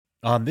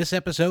On this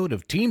episode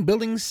of Team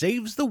Building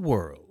Saves the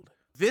World.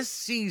 This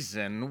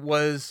season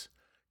was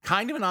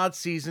kind of an odd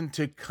season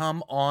to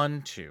come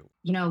on to.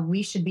 You know,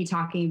 we should be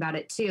talking about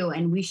it too,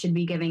 and we should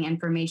be giving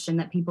information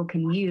that people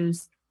can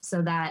use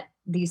so that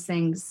these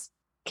things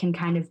can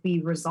kind of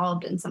be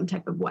resolved in some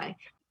type of way.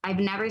 I've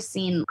never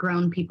seen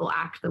grown people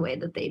act the way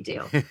that they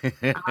do.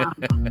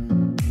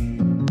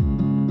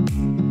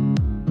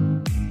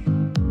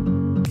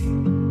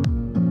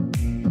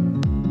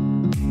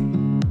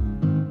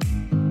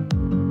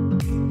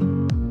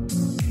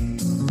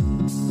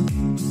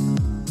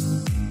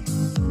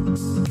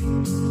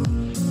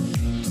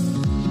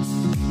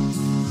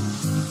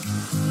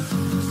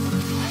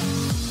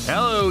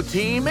 Hello,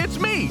 team. It's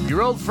me,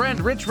 your old friend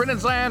Rich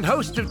Rinnensland,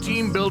 host of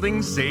Team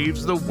Building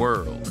Saves the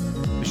World,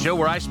 the show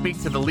where I speak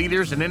to the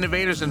leaders and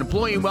innovators in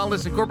employee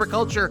wellness and corporate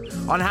culture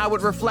on how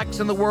it reflects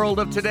in the world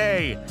of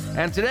today.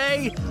 And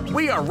today,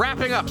 we are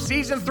wrapping up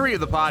Season 3 of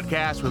the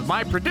podcast with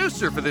my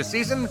producer for this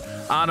season,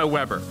 Anna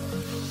Weber.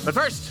 But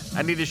first,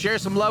 I need to share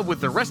some love with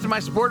the rest of my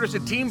supporters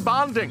at Team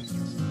Bonding.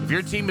 If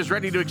your team is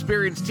ready to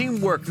experience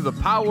teamwork through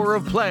the power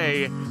of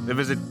play, then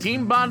visit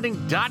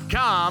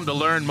teambonding.com to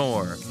learn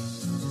more.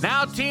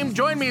 Now, team,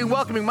 join me in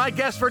welcoming my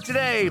guest for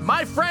today,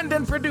 my friend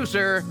and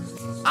producer,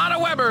 Anna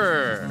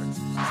Weber.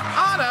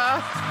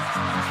 Anna!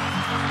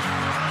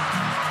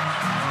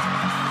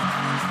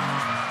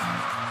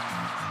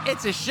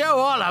 It's a show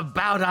all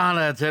about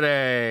Anna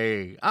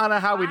today. Anna,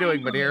 how are we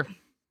doing, my dear?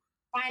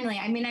 Finally.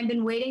 I mean, I've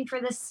been waiting for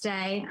this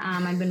day.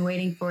 I've been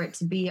waiting for it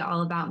to be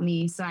all about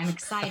me, so I'm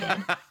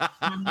excited.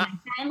 I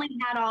finally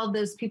had all of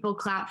those people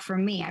clap for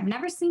me. I've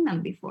never seen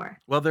them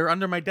before. Well, they're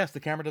under my desk. The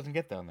camera doesn't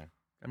get down there.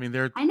 I mean,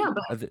 I know,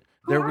 but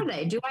who are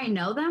they? Do I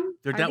know them?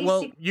 They're down.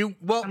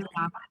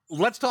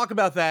 Let's talk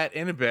about that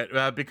in a bit,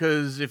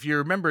 because if you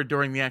remember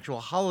during the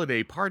actual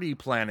holiday party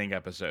planning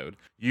episode,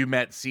 you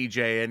met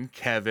CJ and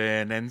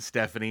Kevin and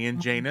Stephanie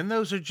and Jane, and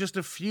those are just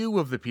a few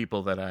of the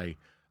people that I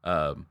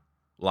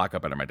lock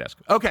up under my desk.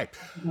 Okay,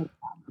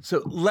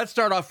 so let's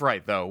start off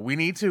right, though. We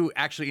need to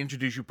actually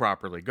introduce you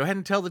properly. Go ahead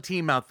and tell the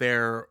team out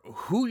there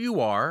who you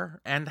are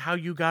and how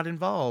you got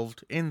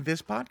involved in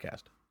this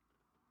podcast.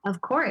 Of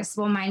course.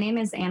 Well, my name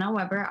is Anna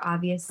Weber,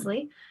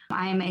 obviously.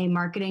 I am a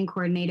marketing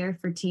coordinator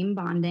for Team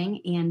Bonding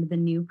and the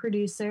new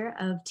producer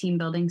of Team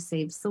Building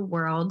Saves the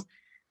World.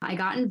 I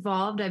got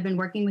involved. I've been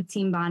working with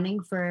Team Bonding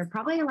for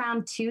probably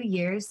around 2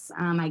 years.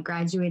 I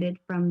graduated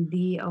from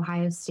The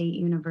Ohio State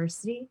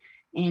University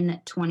in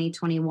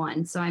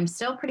 2021. So I'm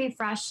still pretty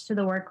fresh to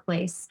the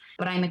workplace,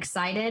 but I'm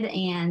excited,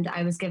 and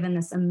I was given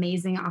this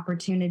amazing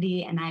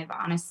opportunity, and I've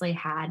honestly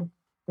had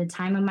the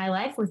time of my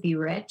life with you,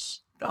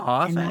 Rich.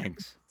 Aw,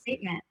 thanks.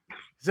 Statement.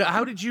 So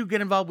how did you get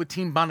involved with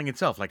Team Bonding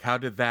itself? Like, how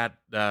did that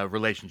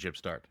relationship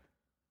start?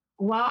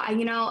 Well,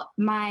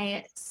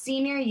 my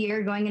senior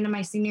year, going into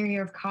my senior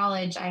year of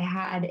college, I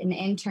had an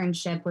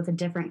internship with a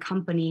different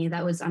company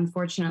that was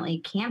unfortunately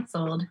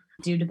canceled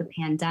due to the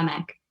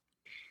pandemic.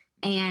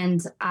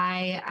 And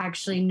I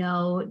actually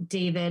know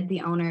David, the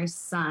owner's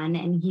son,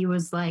 and he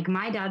was like,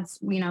 my dad's,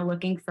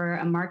 looking for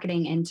a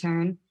marketing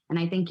intern, and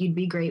I think you'd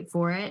be great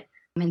for it.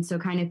 And so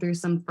kind of through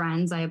some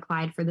friends, I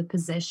applied for the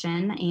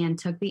position and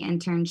took the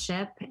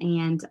internship.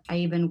 And I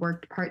even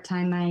worked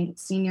part-time my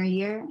senior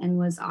year and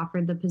was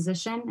offered the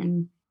position.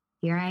 And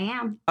here I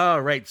am. All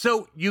right.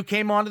 So you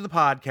came onto the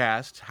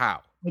podcast.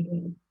 How? I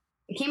did.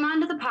 I came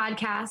onto the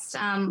podcast.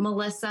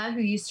 Melissa, who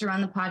used to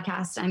run the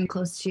podcast, I'm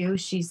close to.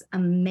 She's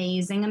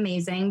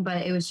amazing.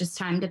 But it was just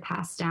time to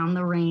pass down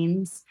the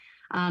reins.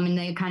 And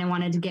they kind of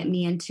wanted to get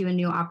me into a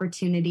new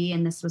opportunity.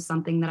 And this was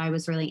something that I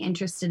was really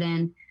interested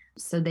in.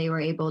 So they were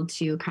able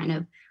to kind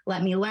of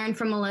let me learn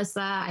from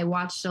Melissa. I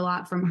watched a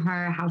lot from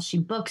her, how she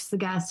books the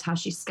guests, how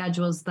she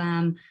schedules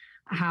them,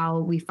 how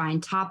we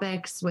find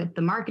topics with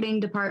the marketing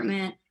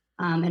department,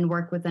 and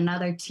work with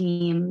another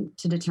team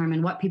to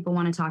determine what people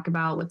want to talk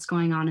about, what's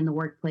going on in the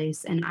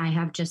workplace. And I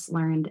have just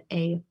learned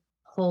a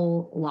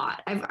whole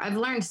lot. I've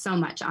learned so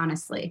much,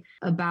 honestly,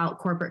 about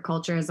corporate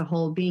culture as a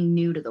whole, being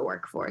new to the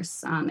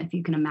workforce, if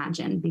you can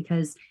imagine,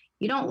 because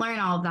you don't learn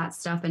all of that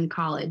stuff in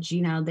college.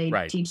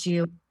 They teach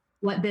you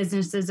what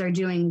businesses are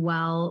doing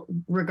well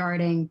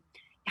regarding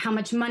how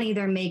much money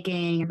they're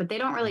making, but they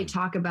don't really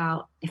talk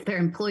about if their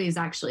employees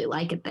actually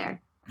like it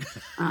there.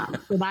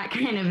 So that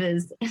kind of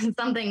is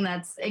something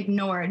that's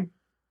ignored.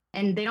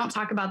 And they don't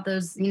talk about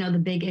those,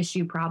 the big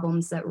issue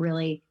problems that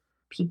really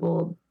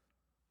people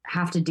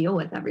have to deal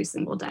with every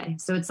single day.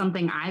 So it's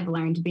something I've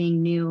learned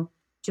being new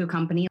to a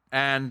company.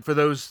 And for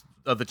those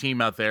of the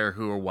team out there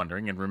who are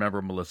wondering, and remember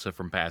Melissa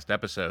from past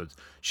episodes,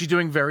 she's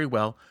doing very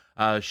well.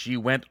 She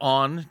went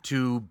on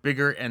to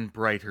bigger and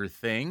brighter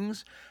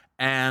things,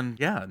 and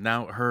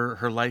now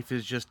her life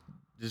is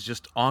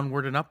just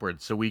onward and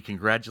upward. So we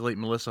congratulate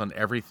Melissa on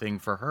everything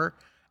for her,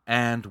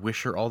 and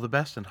wish her all the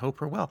best and hope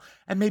her well.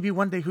 And maybe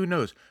one day, who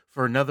knows,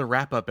 for another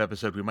wrap-up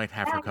episode, we might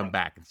have her come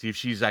back and see if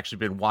she's actually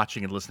been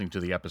watching and listening to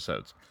the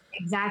episodes.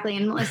 Exactly.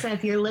 And Melissa,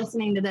 if you're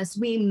listening to this,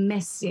 we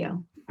miss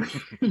you.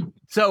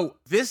 So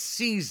this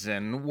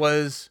season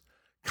was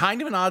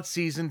kind of an odd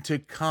season to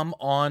come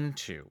on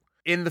to.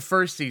 In the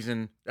first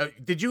season,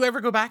 did you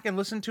ever go back and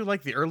listen to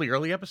like the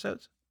early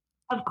episodes?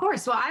 Of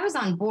course. Well, I was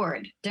on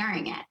board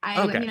during it.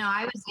 Okay.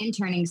 I was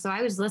interning, so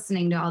I was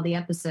listening to all the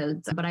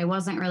episodes, but I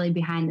wasn't really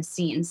behind the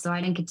scenes, so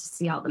I didn't get to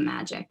see all the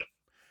magic.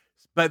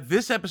 But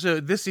this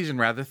season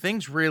rather,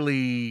 things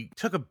really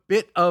took a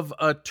bit of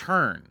a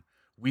turn.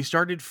 We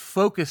started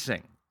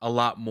focusing a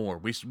lot more.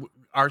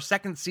 Our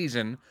second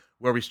season,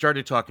 where we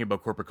started talking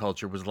about corporate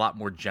culture, was a lot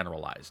more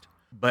generalized.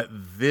 But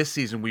this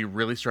season, we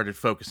really started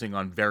focusing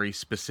on very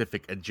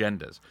specific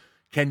agendas.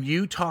 Can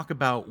you talk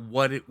about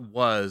what it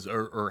was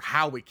or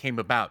how it came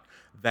about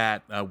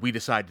that we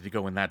decided to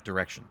go in that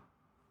direction?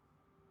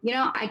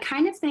 I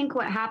kind of think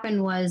what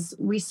happened was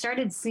we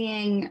started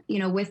seeing,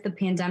 with the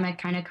pandemic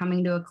kind of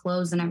coming to a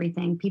close and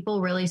everything,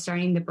 people really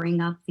starting to bring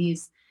up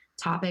these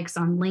topics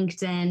on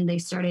LinkedIn. They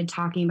started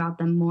talking about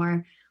them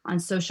more on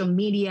social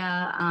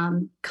media.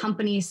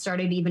 Companies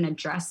started even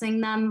addressing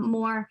them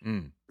more.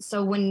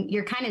 So when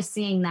you're kind of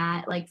seeing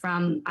that, like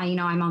I'm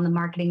on the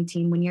marketing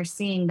team, when you're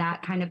seeing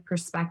that kind of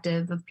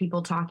perspective of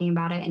people talking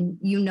about it, and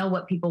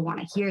what people want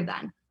to hear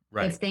then.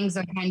 Right. If things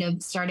are kind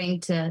of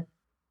starting to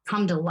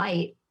come to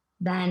light,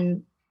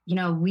 then,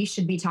 we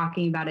should be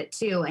talking about it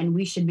too. And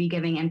we should be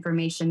giving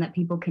information that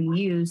people can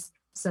use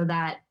so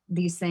that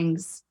these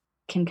things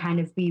can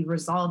kind of be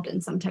resolved in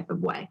some type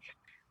of way.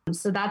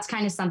 So that's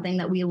kind of something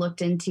that we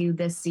looked into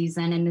this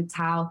season. And it's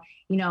how,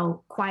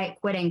 quiet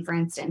quitting, for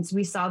instance,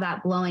 we saw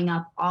that blowing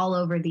up all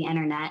over the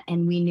internet,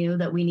 and we knew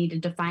that we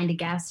needed to find a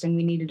guest, and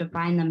we needed to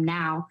find them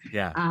now.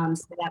 Yeah.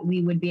 So that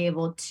we would be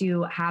able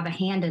to have a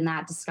hand in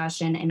that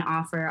discussion and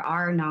offer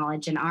our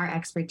knowledge and our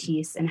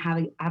expertise and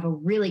have a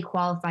really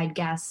qualified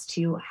guest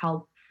to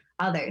help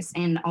others.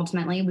 And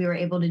ultimately we were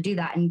able to do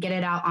that and get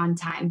it out on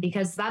time,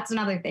 because that's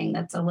another thing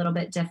that's a little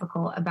bit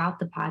difficult about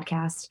the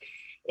podcast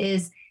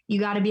is you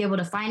got to be able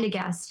to find a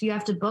guest. You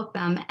have to book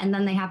them, and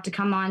then they have to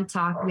come on,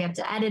 talk. We have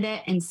to edit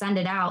it and send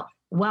it out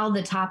while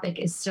the topic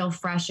is still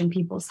fresh in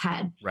people's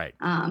head. Right.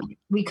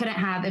 We couldn't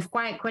have, if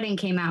Quiet Quitting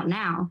came out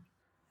now,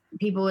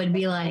 people would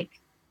be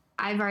like,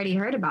 I've already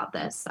heard about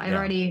this. I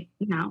already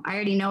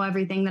know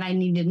everything that I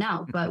need to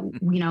know, but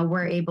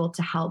we're able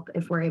to help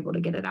if we're able to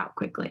get it out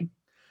quickly.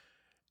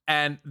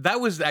 And that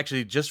was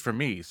actually, just for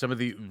me, some of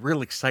the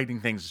real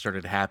exciting things that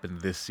started to happen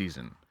this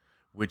season,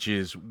 which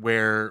is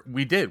where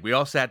we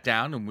all sat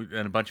down and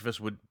a bunch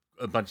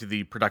of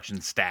the production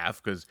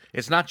staff, because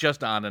it's not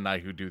just Anna and I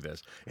who do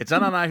this. It's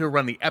Anna and I who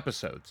run the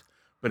episodes,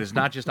 but it's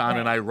not just Anna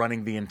and I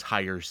running the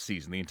entire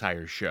season, the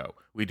entire show.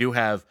 We do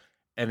have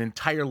an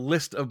entire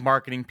list of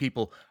marketing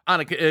people.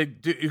 Anna,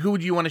 who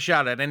would you want to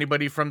shout at?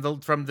 Anybody from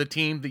the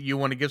team that you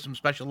want to give some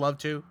special love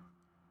to?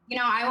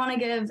 I want to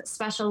give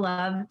special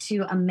love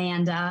to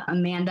Amanda.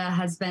 Amanda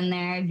has been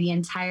there the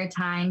entire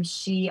time.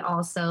 She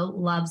also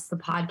loves the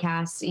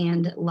podcast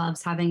and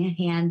loves having a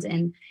hand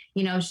in,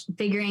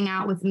 figuring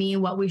out with me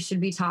what we should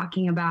be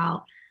talking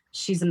about.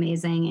 She's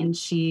amazing. And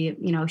she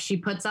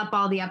puts up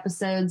all the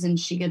episodes and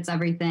she gets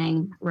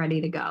everything ready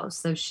to go.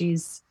 So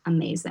she's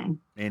amazing.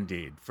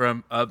 Indeed.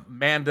 From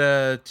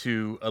Amanda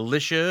to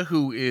Alicia,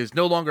 who is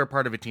no longer a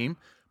part of a team,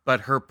 but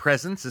her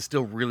presence is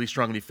still really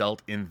strongly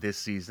felt in this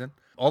season.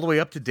 All the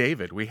way up to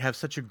David. We have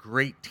such a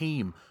great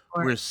team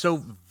who is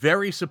so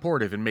very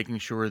supportive in making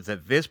sure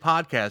that this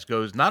podcast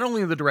goes not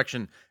only in the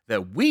direction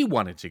that we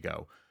want it to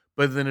go,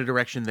 but in a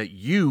direction that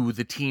you,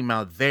 the team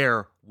out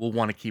there, will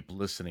want to keep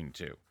listening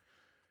to.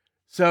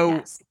 So,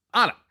 yes.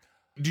 Anna,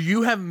 do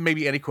you have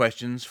maybe any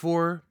questions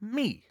for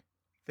me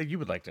that you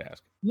would like to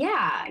ask?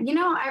 Yeah,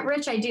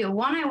 Rich, I do.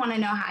 One, I want to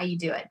know how you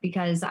do it,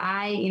 because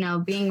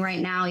being right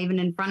now, even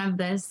in front of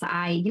this,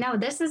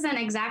 this isn't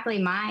exactly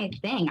my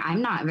thing.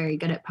 I'm not very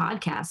good at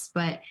podcasts,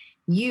 but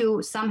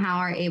you somehow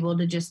are able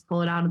to just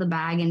pull it out of the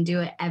bag and do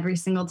it every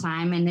single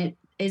time. And it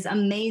is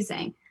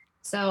amazing.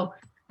 So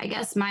I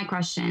guess my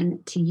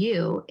question to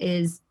you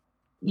is,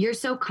 you're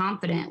so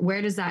confident.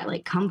 Where does that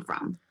come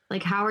from?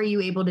 How are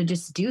you able to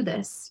just do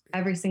this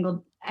every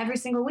single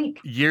week?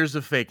 Years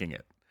of faking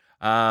it.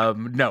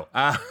 No.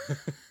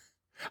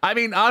 I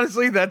mean,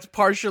 honestly, that's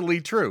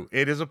partially true.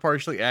 It is a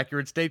partially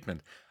accurate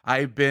statement.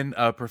 I've been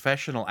a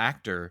professional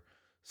actor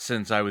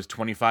since I was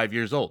 25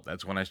 years old.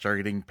 That's when I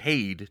started getting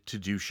paid to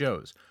do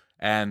shows.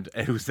 And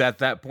it was at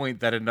that point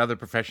that another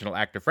professional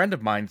actor friend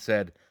of mine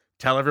said,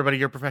 tell everybody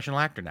you're a professional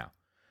actor now.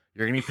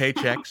 You're going to get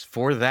paychecks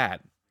for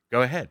that.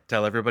 Go ahead.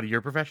 Tell everybody you're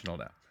a professional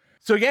now.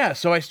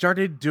 So I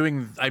started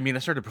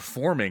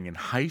performing in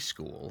high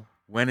school,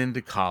 went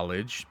into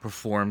college,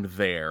 performed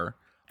there,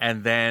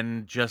 and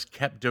then just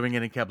kept doing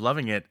it and kept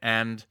loving it.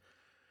 And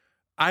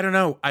I don't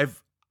know, I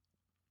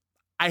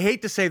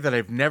hate to say that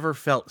I've never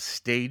felt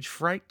stage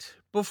fright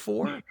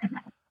before.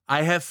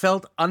 I have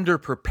felt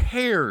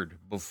underprepared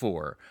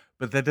before,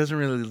 but that doesn't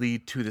really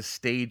lead to the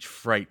stage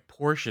fright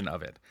portion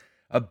of it.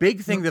 A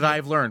big thing that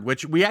I've learned,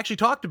 which we actually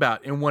talked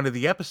about in one of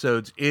the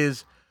episodes,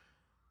 is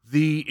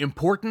the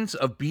importance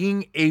of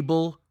being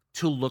able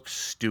to look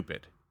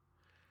stupid.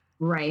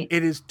 Right.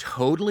 It is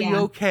totally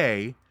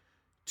okay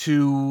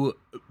to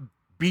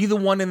be the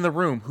one in the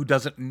room who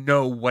doesn't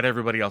know what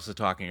everybody else is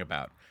talking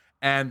about.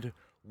 And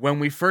when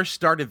we first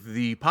started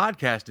the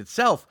podcast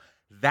itself,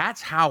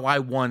 that's how I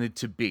wanted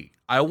to be.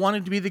 I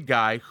wanted to be the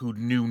guy who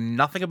knew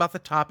nothing about the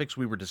topics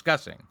we were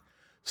discussing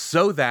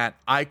so that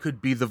I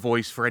could be the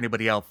voice for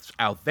anybody else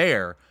out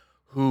there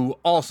who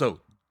also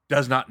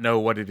does not know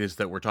what it is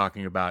that we're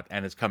talking about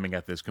and is coming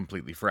at this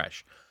completely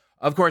fresh.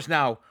 Of course,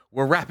 now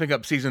we're wrapping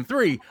up season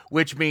 3,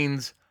 which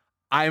means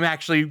I'm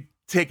actually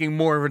taking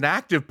more of an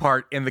active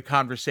part in the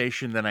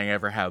conversation than I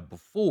ever have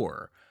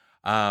before,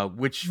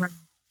 which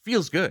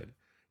feels good.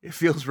 It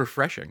feels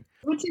refreshing.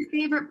 What's your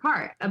favorite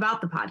part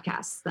about the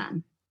podcast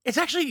then? It's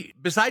actually,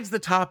 besides the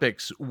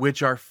topics,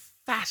 which are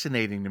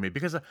fascinating to me,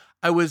 because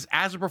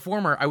as a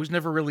performer, I was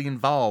never really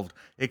involved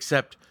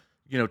except,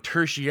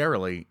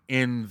 tertiarily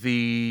in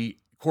the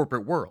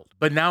corporate world.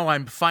 But now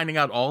I'm finding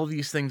out all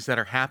these things that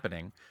are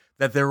happening,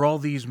 that there are all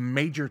these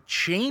major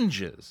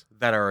changes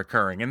that are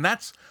occurring. And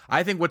that's,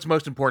 I think, what's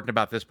most important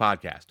about this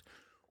podcast.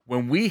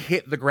 When we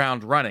hit the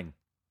ground running,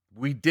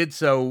 we did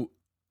so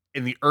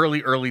in the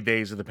early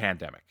days of the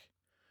pandemic.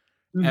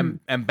 Mm-hmm.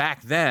 And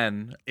back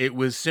then, it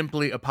was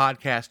simply a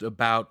podcast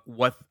about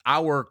what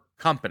our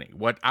company,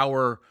 what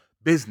our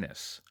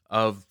business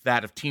of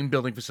team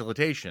building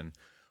facilitation,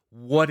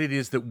 what it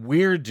is that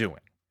we're doing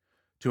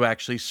to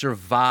actually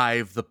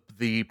survive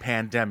the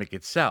pandemic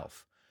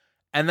itself.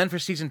 And then for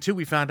season 2,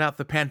 we found out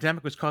the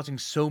pandemic was causing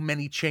so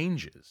many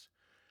changes.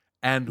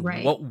 And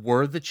what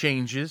were the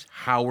changes?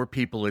 How were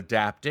people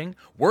adapting?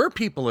 Were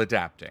people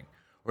adapting?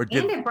 And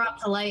it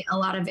brought to light a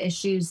lot of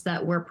issues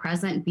that were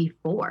present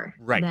before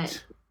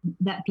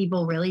that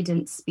people really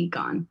didn't speak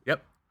on.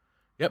 Yep.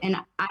 And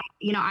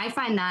I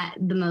find that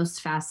the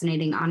most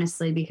fascinating,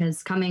 honestly,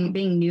 because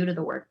being new to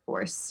the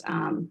workforce,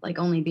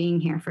 only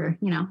being here for,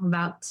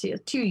 about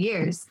 2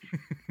 years,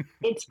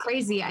 it's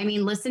crazy. I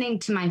mean, listening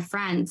to my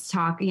friends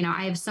talk,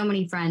 I have so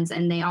many friends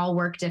and they all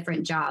work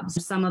different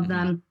jobs. Some of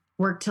them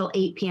work till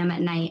 8 p.m.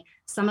 at night.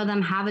 Some of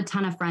them have a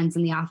ton of friends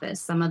in the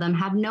office. Some of them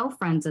have no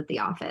friends at the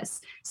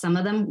office. Some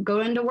of them go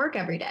into work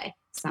every day.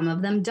 Some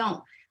of them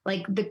don't.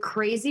 Like, the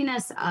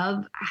craziness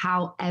of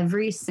how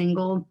every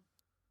single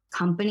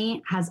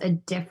company has a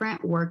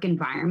different work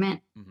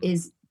environment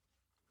is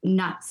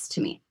nuts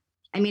to me.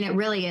 I mean, it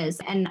really is.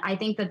 And I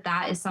think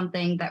that is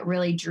something that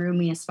really drew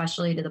me,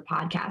 especially to the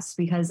podcast,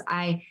 because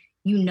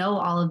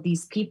all of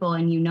these people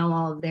and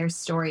all of their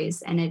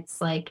stories. And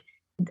it's like,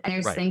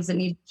 there's things that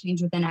need to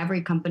change within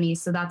every company.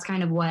 So that's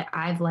kind of what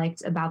I've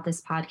liked about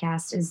this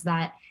podcast, is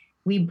that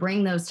we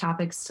bring those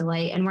topics to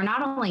light, and we're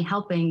not only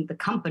helping the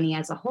company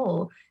as a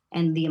whole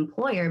and the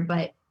employer,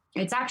 but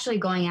it's actually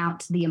going out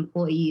to the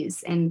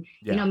employees and,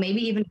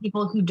 maybe even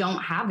people who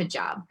don't have a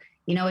job.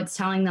 It's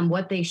telling them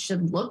what they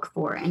should look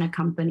for in a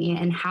company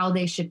and how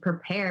they should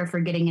prepare for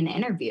getting an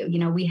interview.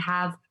 We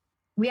have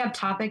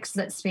topics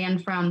that span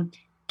from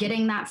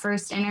getting that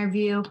first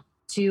interview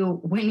to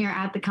when you're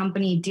at the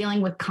company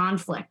dealing with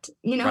conflict.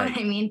 You know what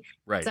I mean?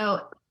 Right.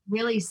 So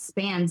really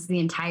spans the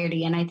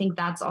entirety. And I think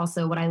that's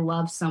also what I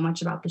love so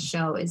much about the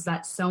show, is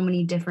that so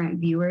many different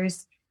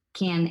viewers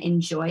can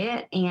enjoy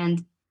it,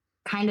 and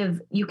kind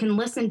of, you can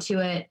listen to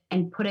it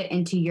and put it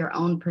into your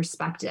own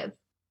perspective.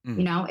 It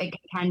can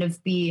kind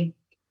of be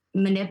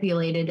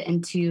manipulated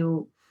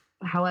into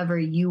however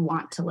you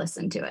want to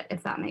listen to it,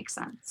 if that makes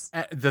sense.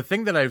 The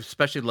thing that I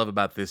especially love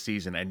about this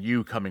season, and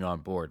you coming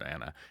on board,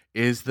 Anna,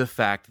 is the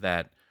fact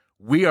that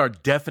we are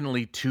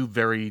definitely two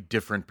very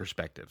different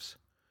perspectives.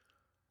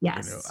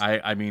 Yes.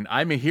 I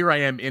mean, here I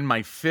am in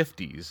my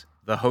 50s,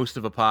 the host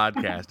of a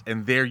podcast,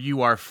 and there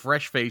you are,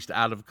 fresh-faced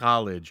out of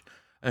college,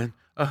 and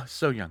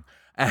so young.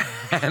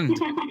 And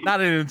not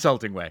in an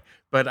insulting way,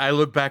 but I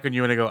look back on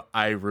you and I go,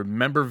 I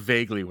remember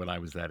vaguely when I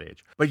was that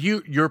age. But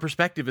your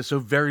perspective is so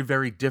very,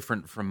 very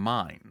different from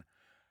mine.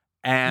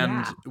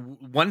 And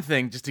one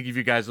thing, just to give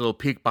you guys a little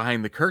peek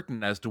behind the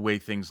curtain as to the way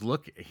things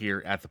look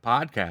here at the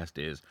podcast,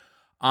 is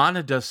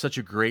Anna does such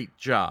a great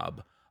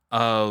job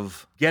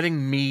of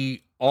getting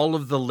me all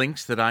of the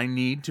links that I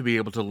need to be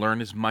able to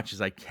learn as much as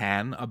I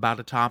can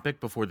about a topic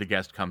before the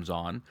guest comes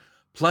on.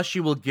 Plus, she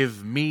will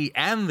give me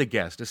and the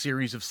guest a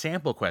series of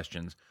sample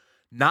questions,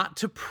 not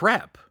to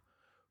prep,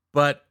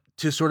 but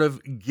to sort of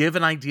give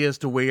an idea as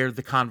to where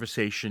the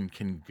conversation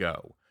can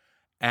go.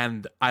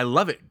 And I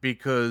love it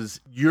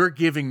because you're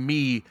giving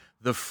me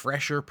the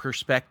fresher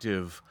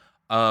perspective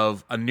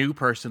of a new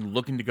person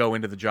looking to go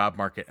into the job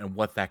market and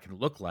what that can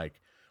look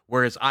like.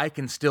 Whereas I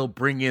can still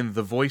bring in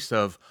the voice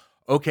of,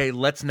 okay,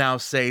 let's now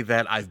say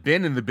that I've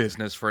been in the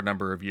business for a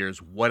number of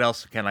years. What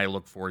else can I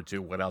look forward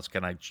to? What else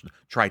can I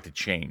try to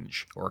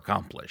change or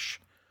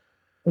accomplish?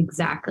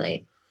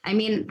 Exactly. I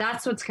mean,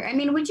 that's what's,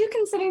 would you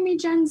consider me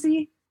Gen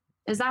Z?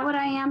 Is that what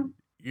I am?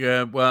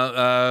 Yeah,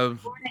 well,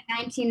 born in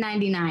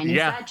 1999. Is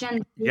that Gen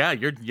Z? Yeah.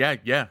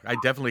 I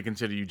definitely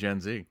consider you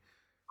Gen Z.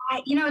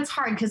 It's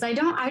hard because I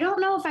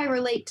don't know if I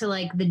relate to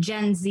like the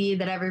Gen Z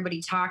that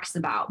everybody talks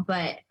about,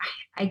 but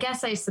I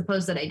guess I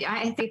suppose that I do.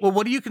 I think. Well,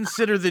 what do you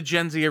consider the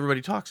Gen Z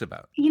everybody talks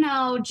about?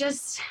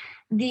 Just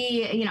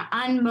the,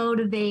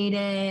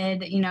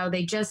 unmotivated,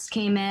 they just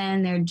came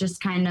in, they're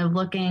just kind of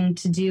looking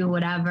to do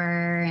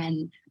whatever.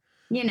 And,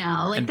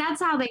 Like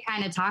that's how they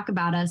kind of talk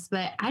about us.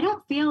 But I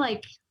don't feel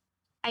like,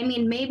 I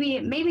mean,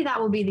 maybe that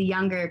will be the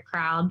younger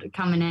crowd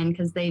coming in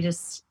because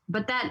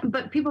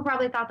but people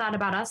probably thought that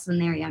about us when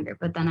they were younger.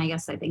 But then I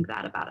guess I think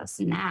that about us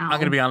now. I'm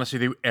going to be honest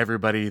with you.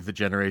 Everybody, the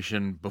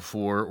generation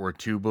before or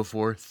two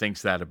before,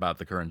 thinks that about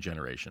the current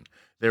generation.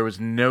 There was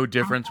no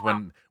difference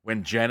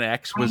when Gen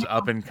X was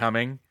up and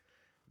coming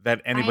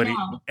that anybody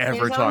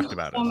ever talked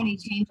about it. So many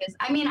changes.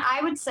 I mean,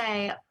 I would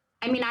say,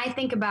 I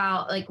think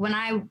about like when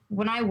I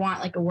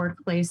want like a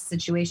workplace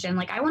situation,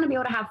 like I want to be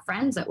able to have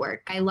friends at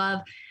work. I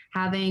love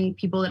having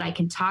people that I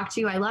can talk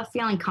to. I love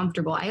feeling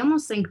comfortable. I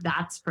almost think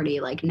that's pretty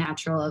like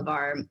natural of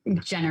our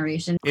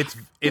generation.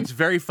 It's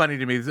very funny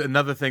to me.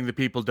 Another thing that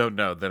people don't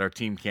know, that our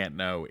team can't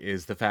know,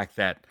 is the fact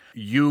that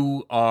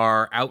you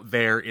are out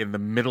there in the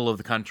middle of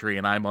the country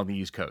and I'm on the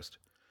East Coast.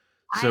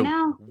 So I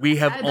know. We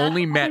have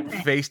only met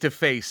face to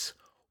face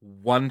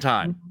one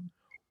time.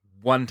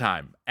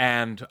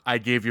 And I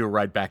gave you a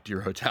ride back to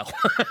your hotel.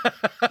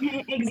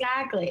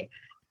 Exactly.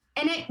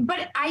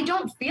 But I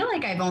don't feel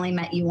like I've only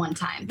met you one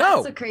time. No.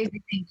 That's a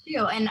crazy thing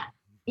too. And,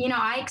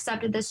 I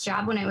accepted this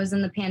job when it was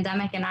in the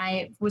pandemic and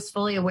I was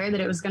fully aware that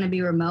it was going to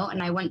be remote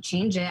and I wouldn't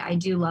change it. I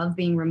do love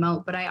being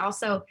remote, but I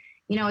also,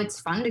 it's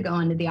fun to go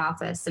into the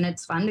office and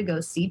it's fun to go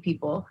see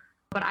people,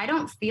 but I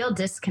don't feel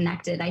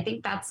disconnected. I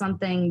think that's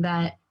something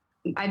that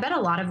I bet a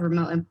lot of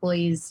remote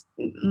employees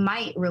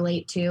might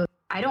relate to.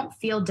 I don't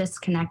feel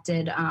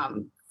disconnected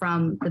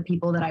from the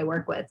people that I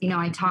work with.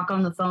 I talk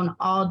on the phone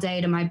all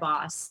day to my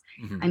boss.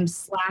 Mm-hmm. I'm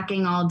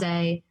slacking all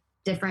day,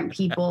 different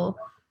people.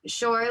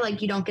 Sure,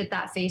 like you don't get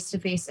that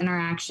face-to-face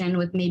interaction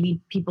with maybe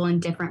people in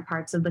different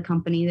parts of the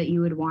company that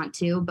you would want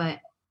to. But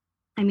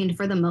I mean,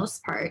 for the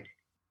most part,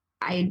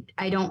 I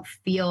don't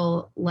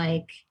feel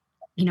like,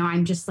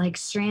 I'm just like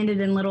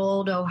stranded in little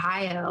old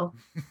Ohio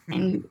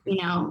and,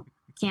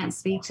 can't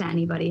speak to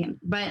anybody.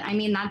 But I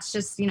mean, that's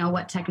just,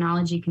 what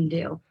technology can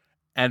do.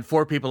 And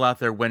for people out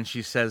there, when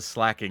she says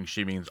slacking,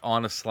 she means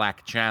on a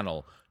Slack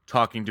channel,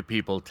 talking to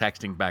people,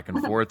 texting back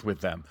and forth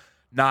with them.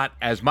 Not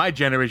as my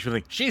generation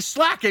would think, she's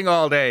slacking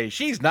all day.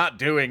 She's not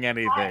doing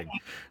anything.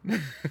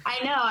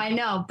 I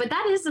know. But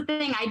that is the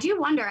thing. I do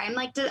wonder. I'm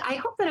like, I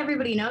hope that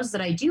everybody knows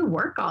that I do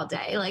work all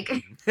day. Like,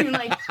 you're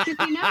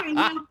not in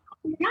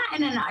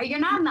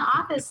the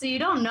office, so you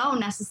don't know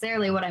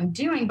necessarily what I'm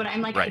doing. But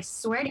I'm like, right. I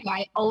swear to you,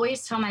 I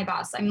always tell my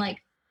boss, I'm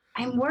like,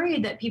 I'm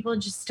worried that people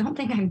just don't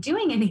think I'm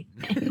doing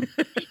anything.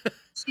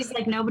 She's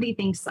like, nobody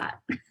thinks that.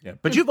 Yeah,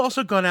 but you've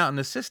also gone out and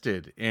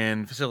assisted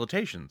in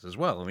facilitations as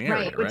well in the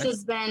area, right? Which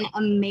has been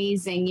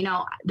amazing.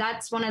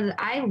 That's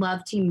I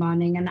love team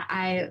bonding, and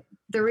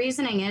the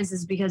reasoning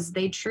is because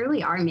they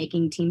truly are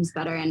making teams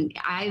better. And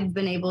I've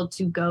been able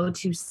to go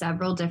to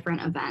several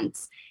different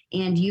events,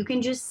 and you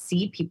can just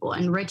see people.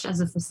 And Rich,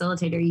 as a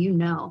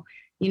facilitator,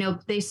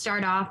 they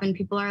start off and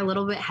people are a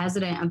little bit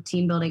hesitant of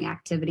team building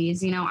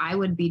activities. I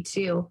would be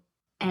too.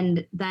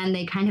 And then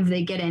they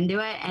get into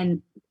it.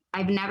 And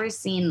I've never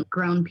seen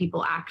grown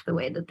people act the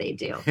way that they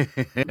do.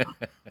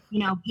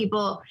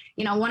 People,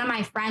 one of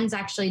my friends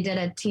actually did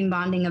a team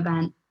bonding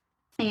event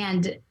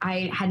and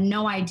I had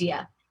no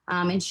idea.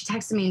 And she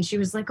texted me and she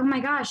was like, oh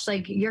my gosh,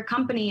 like your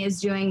company is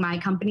doing my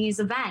company's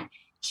event.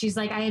 She's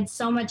like, I had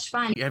so much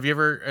fun. Have you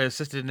ever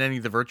assisted in any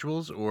of the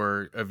virtuals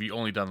or have you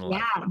only done the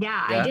live?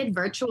 Yeah. I did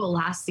virtual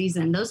last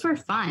season. Those were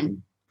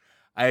fun.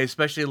 I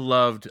especially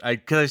loved,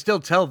 because I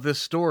still tell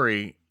this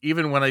story,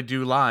 even when I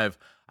do live,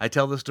 I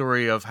tell the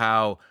story of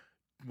how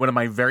one of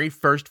my very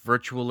first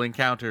virtual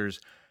encounters,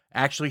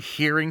 actually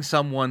hearing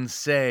someone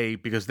say,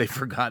 because they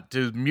forgot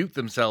to mute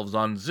themselves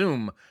on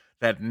Zoom,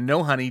 that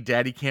no, honey,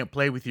 daddy can't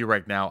play with you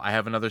right now. I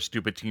have another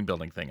stupid team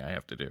building thing I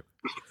have to do.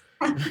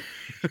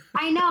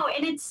 I know.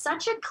 And it's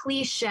such a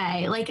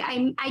cliche. Like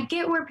I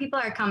get where people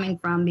are coming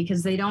from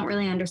because they don't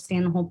really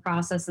understand the whole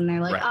process. And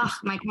they're like, right. Oh,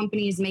 my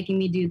company is making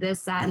me do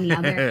this, that, and the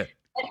other.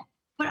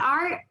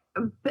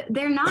 but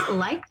they're not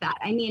like that.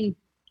 I mean,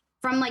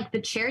 from like the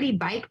charity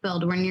bike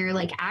build, when you're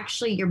like,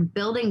 actually you're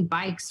building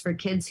bikes for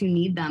kids who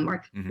need them,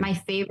 or my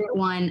favorite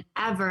one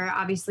ever,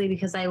 obviously,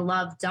 because I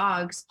love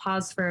dogs,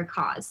 Paws for a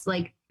Cause.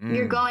 Like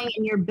you're going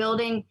and you're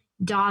building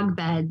dog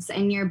beds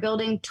and you're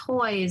building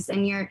toys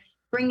and you're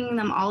bringing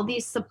them all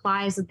these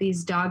supplies that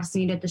these dogs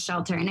need at the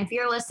shelter. And if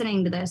you're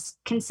listening to this,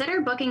 consider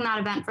booking that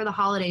event for the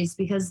holidays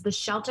because the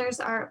shelters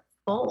are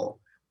full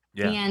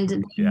and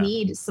they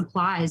need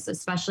supplies,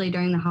 especially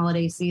during the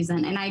holiday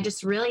season. And I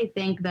just really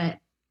think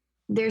that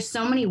there's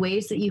so many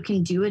ways that you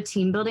can do a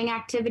team building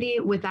activity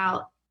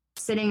without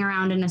sitting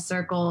around in a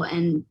circle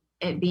and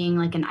it being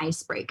like an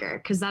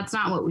icebreaker, because that's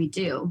not what we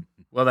do.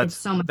 Well,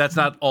 that's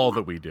not all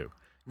that we do.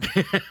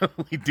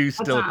 we do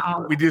still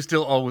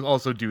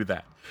also do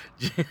that.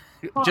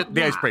 Well,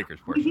 the icebreakers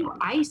portion. We do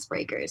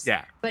icebreakers.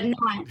 Yeah. But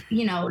not,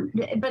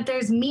 but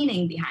there's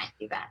meaning behind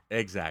the event.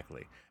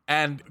 Exactly.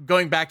 And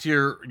going back to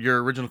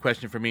your original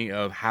question for me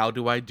of how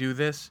do I do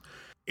this?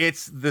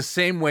 It's the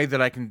same way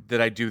that I can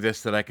do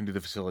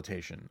the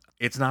facilitation.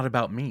 It's not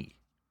about me.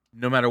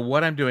 No matter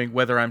what I'm doing,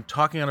 whether I'm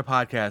talking on a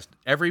podcast,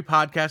 every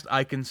podcast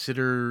I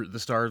consider the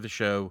star of the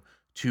show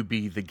to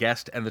be the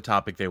guest and the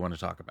topic they want to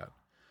talk about.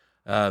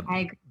 Uh, I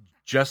agree.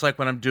 just like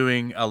when I'm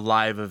doing a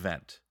live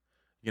event,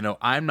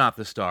 I'm not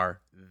the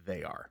star,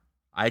 they are.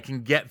 I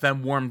can get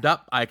them warmed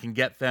up. I can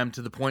get them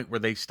to the point where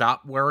they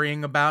stop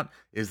worrying about,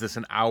 is this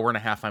an hour and a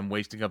half I'm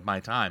wasting of my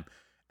time?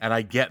 And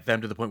I get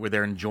them to the point where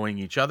they're enjoying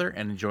each other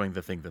and enjoying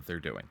the thing that they're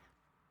doing.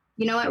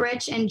 You know what,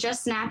 Rich? And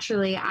just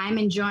naturally, I'm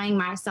enjoying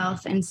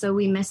myself, and so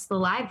we missed the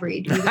live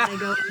read. We gotta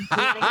go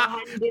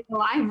ahead and do the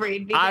live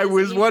read. Because, I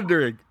was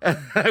wondering.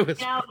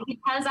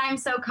 Because I'm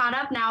so caught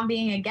up now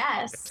being a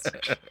guest.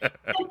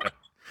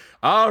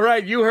 All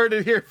right, you heard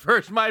it here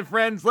first, my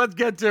friends. Let's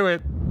get to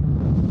it.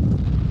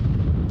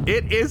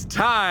 It is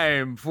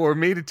time for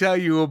me to tell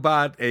you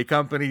about a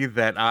company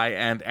that I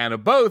and Anna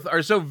both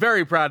are so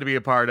very proud to be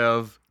a part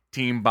of,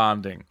 Team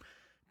Bonding.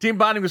 Team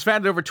Bonding was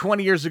founded over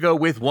 20 years ago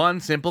with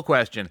one simple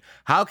question: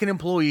 how can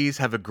employees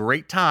have a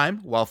great time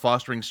while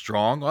fostering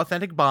strong,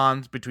 authentic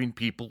bonds between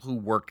people who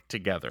work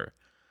together?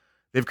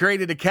 They've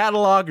created a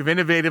catalog of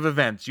innovative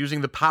events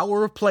using the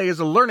power of play as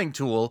a learning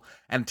tool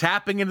and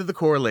tapping into the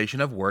correlation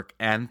of work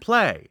and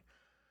play.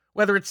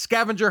 Whether it's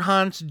scavenger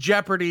hunts,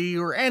 Jeopardy,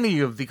 or any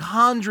of the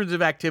hundreds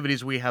of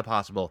activities we have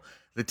possible,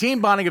 the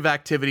Team Bonding of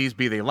activities,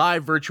 be they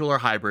live, virtual, or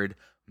hybrid,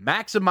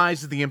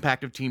 maximizes the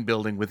impact of team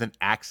building with an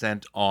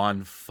accent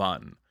on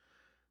fun.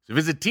 So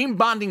visit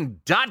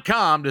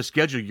teambonding.com to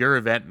schedule your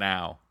event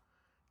now.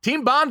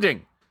 Team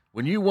Bonding,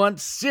 when you want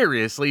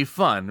seriously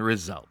fun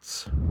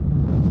results.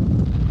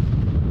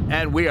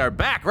 And we are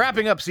back,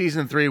 wrapping up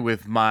season 3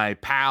 with my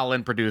pal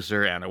and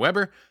producer, Anna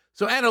Weber.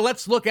 So, Anna,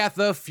 let's look at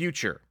the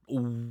future.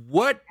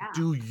 What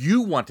do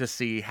you want to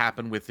see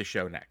happen with the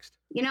show next?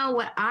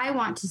 What I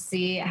want to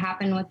see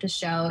happen with the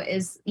show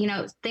is,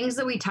 things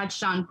that we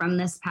touched on from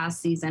this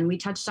past season. We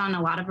touched on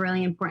a lot of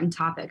really important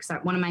topics.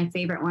 One of my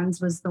favorite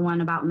ones was the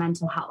one about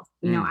mental health.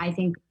 I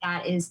think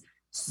that is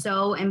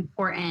so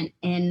important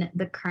in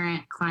the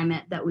current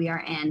climate that we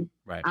are in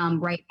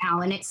right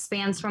now. And it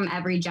spans from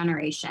every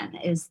generation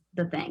is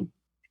the thing.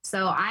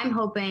 So I'm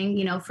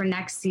hoping, for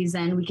next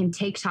season, we can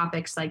take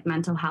topics like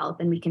mental health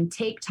and we can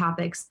take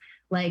topics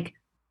like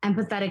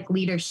empathetic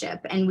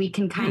leadership, and we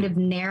can kind of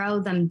narrow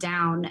them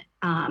down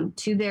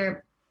to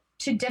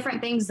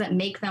different things that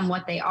make them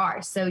what they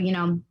are. So,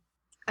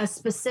 a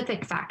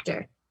specific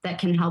factor that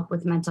can help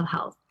with mental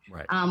health.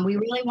 Right. We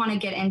really want to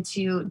get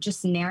into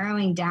just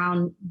narrowing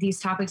down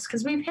these topics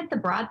because we've hit the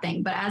broad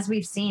thing. But as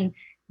we've seen,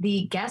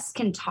 the guests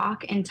can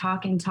talk and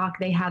talk and talk.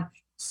 They have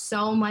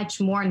so much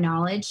more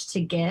knowledge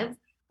to give,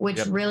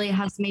 which really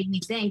has made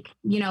me think,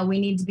 we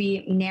need to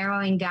be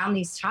narrowing down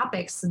these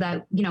topics so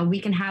that,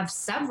 we can have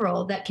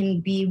several that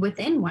can be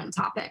within one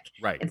topic.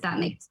 Right. If that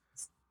makes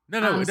sense.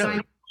 No.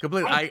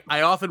 Completely.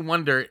 I often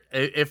wonder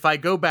if I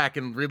go back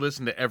and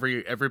re-listen to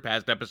every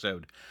past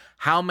episode,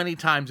 how many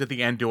times at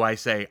the end do I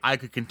say, I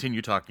could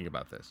continue talking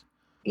about this?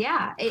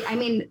 Yeah.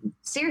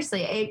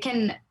 Seriously,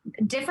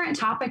 different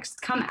topics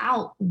come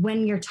out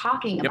when you're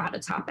talking about a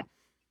topic.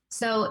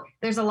 So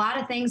there's a lot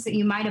of things that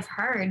you might have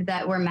heard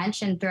that were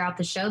mentioned throughout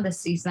the show this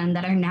season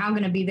that are now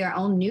going to be their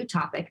own new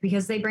topic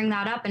because they bring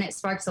that up and it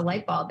sparks a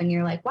light bulb and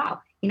you're like,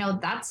 wow,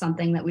 that's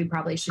something that we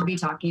probably should be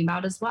talking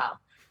about as well.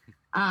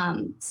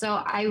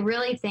 So I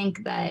really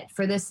think that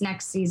for this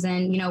next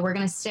season, we're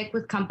going to stick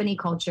with company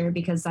culture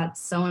because that's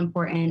so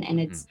important and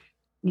it's,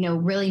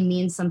 really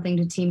means something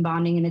to team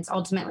bonding. And it's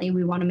ultimately,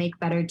 we want to make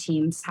better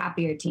teams,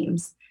 happier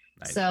teams.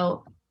 Nice.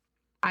 So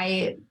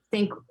I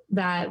think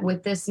that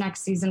with this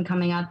next season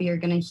coming up, you're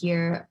going to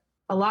hear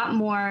a lot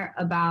more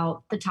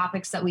about the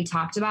topics that we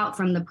talked about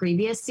from the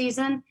previous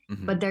season,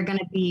 but they're going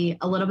to be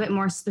a little bit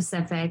more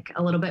specific,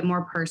 a little bit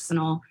more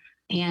personal.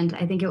 And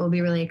I think it will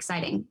be really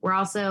exciting. We're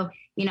also,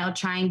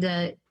 trying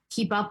to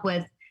keep up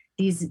with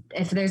these,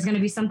 if there's going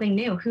to be something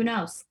new, who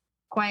knows?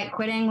 Quiet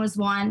quitting was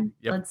one.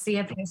 Yep. Let's see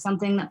if there's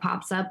something that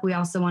pops up. We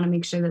also want to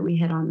make sure that we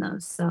hit on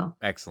those. So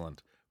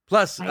excellent.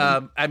 Plus,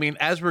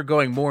 as we're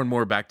going more and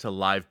more back to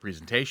live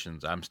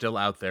presentations, I'm still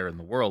out there in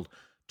the world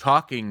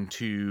talking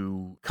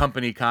to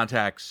company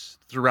contacts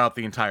throughout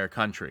the entire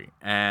country.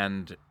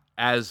 And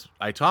as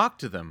I talk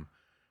to them,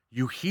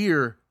 you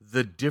hear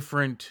the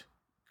different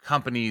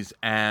companies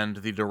and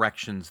the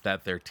directions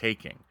that they're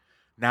taking.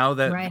 Now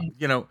that,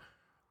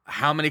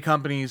 how many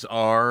companies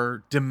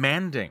are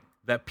demanding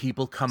that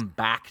people come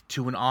back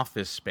to an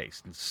office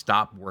space and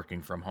stop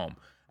working from home.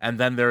 And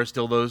then there are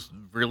still those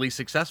really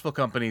successful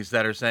companies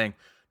that are saying,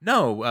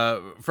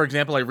 no, for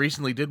example, I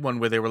recently did one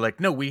where they were like,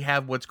 no, we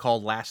have what's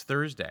called Last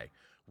Thursday,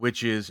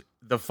 which is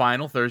the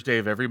final Thursday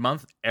of every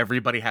month.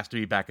 Everybody has to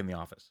be back in the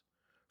office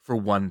for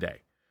one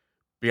day.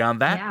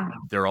 Beyond that,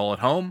 they're all at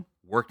home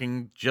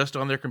working just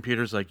on their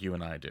computers like you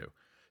and I do.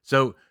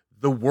 So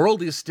the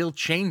world is still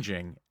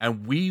changing,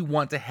 and we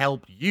want to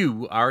help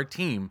you, our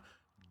team,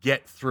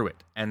 get through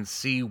it and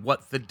see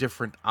what the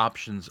different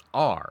options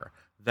are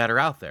that are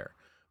out there.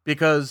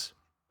 Because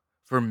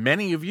for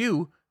many of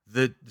you,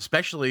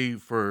 especially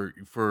for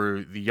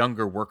the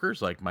younger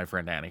workers like my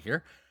friend Anna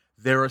here,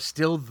 there are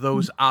still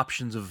those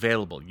options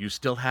available. You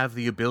still have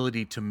the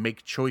ability to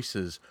make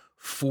choices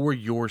for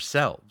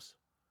yourselves,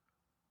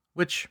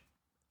 which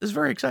is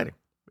very exciting.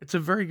 It's a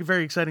very,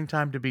 very exciting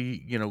time to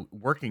be,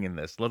 working in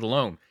this, let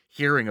alone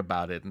hearing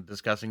about it and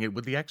discussing it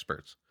with the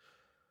experts.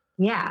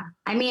 Yeah.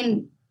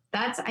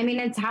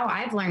 It's how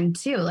I've learned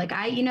too. Like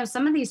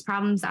some of these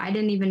problems I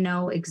didn't even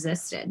know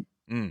existed.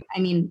 I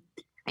knew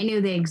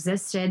they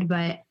existed,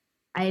 but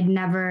I had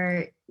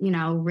never,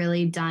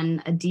 really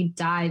done a deep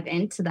dive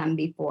into them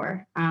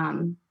before.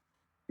 And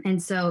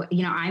so,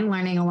 I'm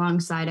learning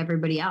alongside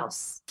everybody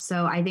else.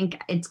 So I think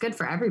it's good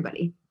for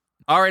everybody.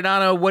 All right,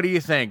 Anna, what do you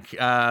think?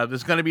 This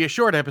is going to be a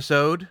short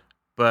episode,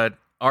 but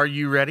are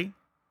you ready?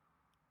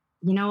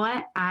 You know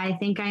what? I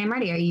think I am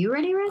ready. Are you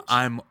ready, Rich?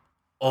 I'm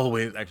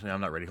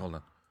not ready. Hold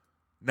on.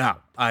 No,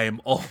 I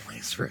am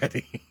always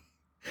ready.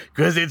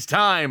 Because it's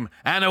time,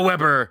 Anna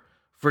Weber,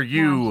 for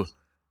you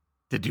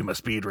to do my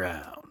speed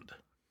round.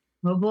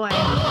 Oh, boy. You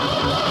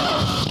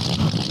have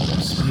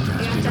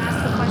to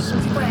ask the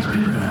questions quick.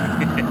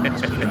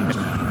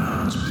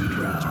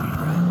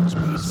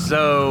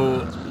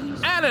 So,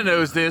 Anna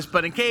knows this,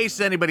 but in case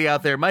anybody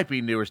out there might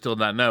be new or still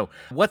not know,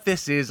 what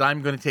this is,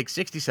 I'm going to take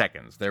 60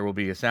 seconds. There will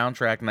be a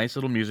soundtrack, nice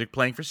little music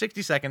playing for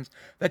 60 seconds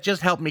that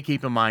just help me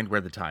keep in mind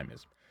where the time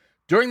is.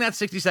 During that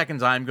 60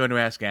 seconds, I'm going to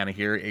ask Anna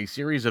here a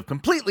series of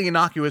completely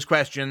innocuous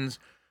questions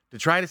to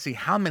try to see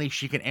how many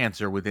she can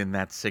answer within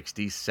that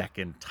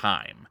 60-second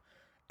time.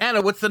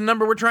 Anna, what's the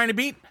number we're trying to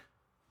beat?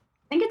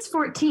 I think it's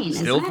 14.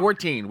 Still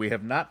 14. We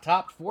have not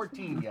topped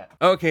 14 yet.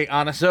 Okay,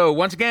 Anna, so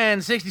once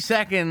again, 60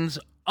 seconds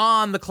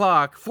on the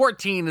clock.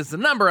 14 is the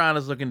number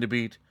Anna's looking to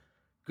beat.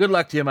 Good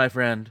luck to you, my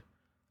friend.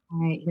 All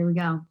right, here we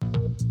go.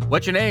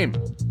 What's your name?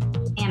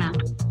 Anna.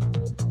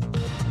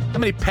 How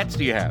many pets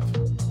do you have?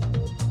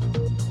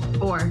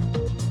 4.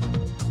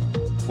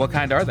 What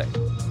kind are they?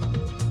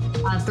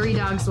 3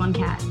 dogs, 1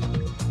 cat.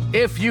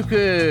 If you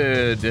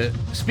could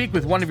speak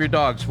with one of your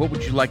dogs, what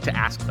would you like to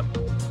ask them?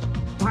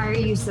 Why are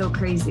you so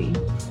crazy?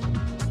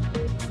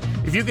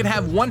 If you could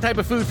have one type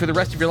of food for the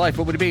rest of your life,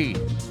 what would it be?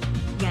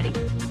 Spaghetti.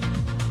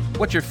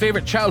 What's your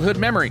favorite childhood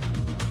memory?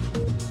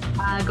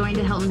 Going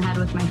to Hilton Head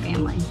with my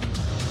family.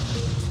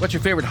 What's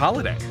your favorite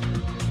holiday?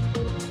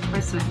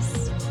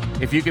 Christmas.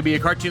 If you could be a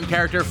cartoon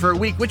character for a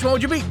week, which one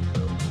would you be?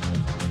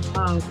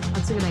 Oh,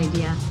 that's a good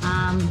idea.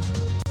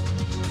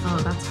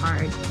 That's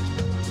hard.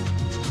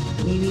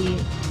 Maybe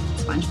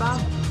SpongeBob?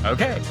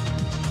 Okay.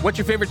 What's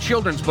your favorite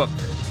children's book?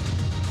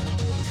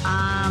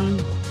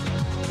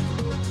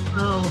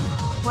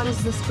 What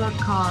is this book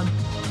called?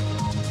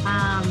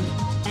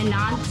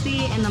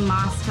 Anansi and the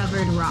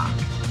Moss-Covered Rock.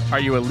 Are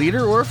you a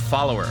leader or a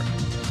follower?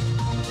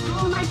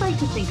 I'd like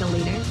to think a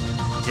leader.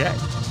 Yeah.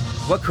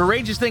 What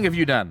courageous thing have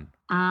you done?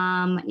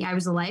 I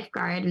was a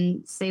lifeguard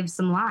and saved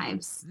some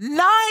lives.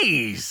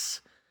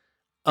 Nice!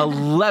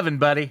 11,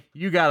 buddy.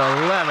 You got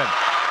 11.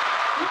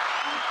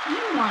 You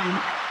won.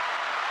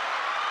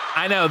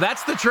 I know,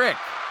 that's the trick.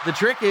 The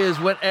trick is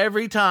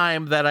every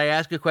time that I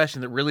ask a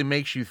question that really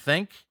makes you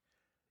think,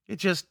 it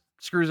just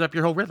screws up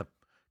your whole rhythm.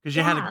 Because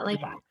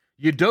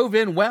you dove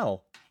in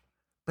well,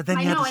 but then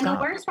you had to stop. And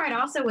the worst part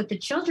also with the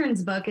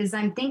children's book is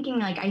I'm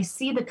thinking I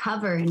see the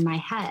cover in my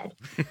head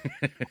and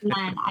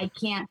then I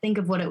can't think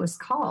of what it was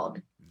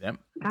called. Yep.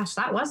 Gosh,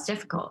 that was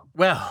difficult.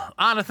 Well,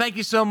 Anna, thank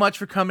you so much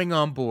for coming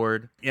on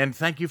board, and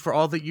thank you for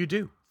all that you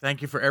do.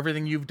 Thank you for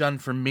everything you've done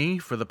for me,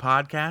 for the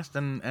podcast,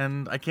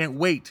 and I can't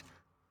wait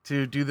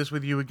to do this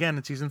with you again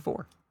in season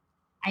 4.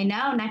 I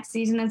know. Next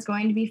season is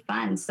going to be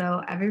fun,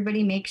 so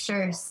everybody make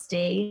sure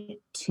stay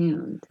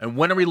tuned. And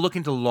when are we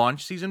looking to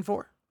launch season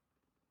 4?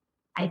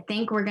 I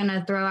think we're going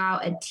to throw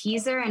out a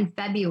teaser in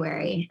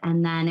February,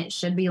 and then it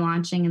should be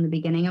launching in the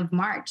beginning of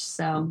March.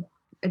 So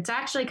it's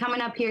actually coming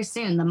up here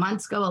soon. The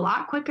months go a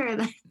lot quicker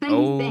than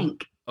you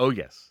think. Oh,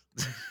 yes.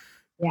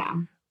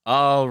 Yeah.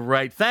 All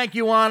right. Thank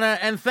you, Anna,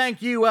 and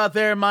thank you out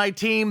there, my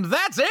team.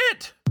 That's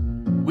it.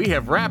 We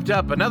have wrapped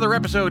up another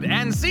episode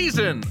and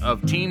season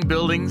of Team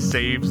Building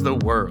Saves the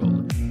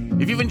World.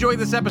 If you've enjoyed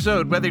this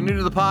episode, whether you're new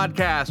to the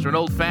podcast or an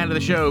old fan of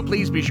the show,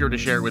 please be sure to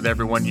share it with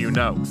everyone you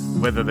know,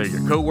 whether they're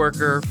your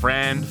coworker,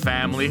 friend,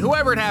 family,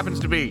 whoever it happens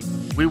to be.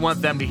 We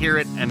want them to hear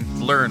it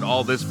and learn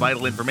all this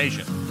vital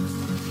information.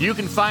 You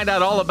can find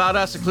out all about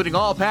us, including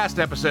all past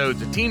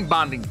episodes, at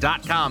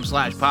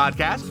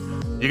teambonding.com/podcast.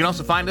 You can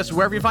also find us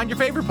wherever you find your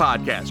favorite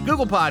podcasts,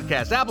 Google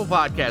Podcasts, Apple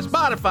Podcasts,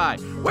 Spotify,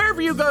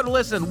 wherever you go to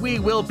listen, we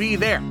will be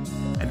there.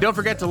 And don't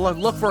forget to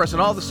look for us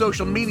on all the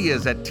social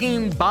medias at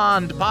Team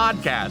Bond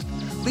Podcast.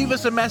 Leave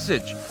us a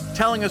message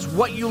telling us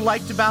what you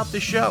liked about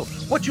the show,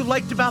 what you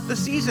liked about the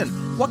season,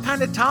 what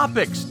kind of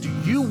topics do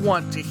you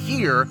want to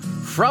hear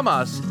from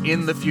us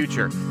in the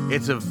future.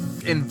 It's an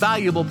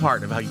invaluable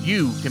part of how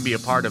you can be a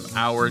part of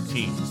our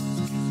team.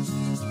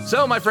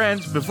 So, my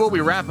friends, before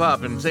we wrap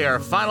up and say our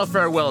final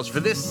farewells for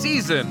this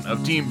season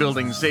of Team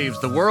Building Saves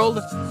the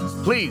World,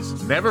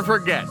 please never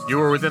forget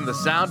you are within the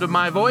sound of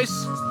my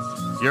voice.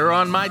 You're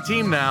on my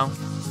team now,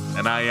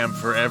 and I am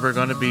forever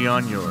going to be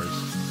on yours.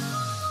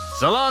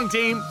 So long,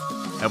 team,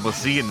 and we'll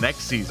see you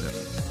next season.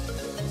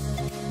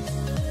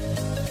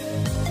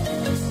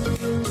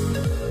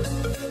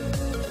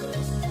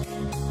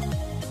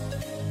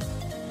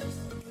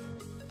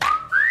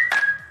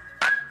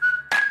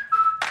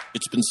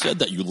 It's been said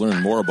that you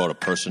learn more about a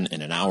person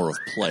in an hour of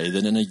play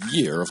than in a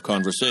year of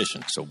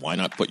conversation. So why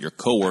not put your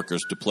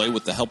coworkers to play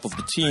with the help of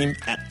the team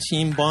at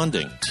Team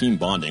Bonding? Team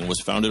Bonding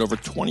was founded over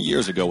 20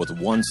 years ago with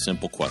one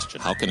simple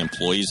question. How can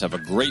employees have a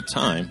great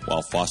time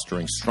while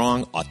fostering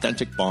strong,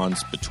 authentic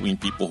bonds between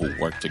people who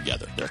work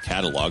together? Their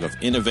catalog of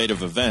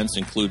innovative events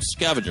includes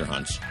scavenger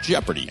hunts,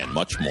 Jeopardy, and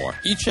much more.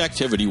 Each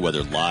activity,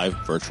 whether live,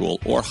 virtual,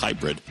 or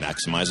hybrid,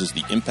 maximizes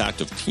the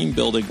impact of team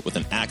building with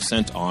an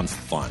accent on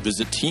fun.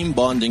 Visit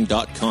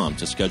teambonding.com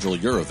to schedule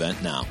your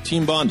event now.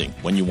 Team Bonding,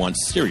 when you want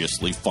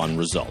seriously fun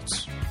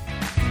results.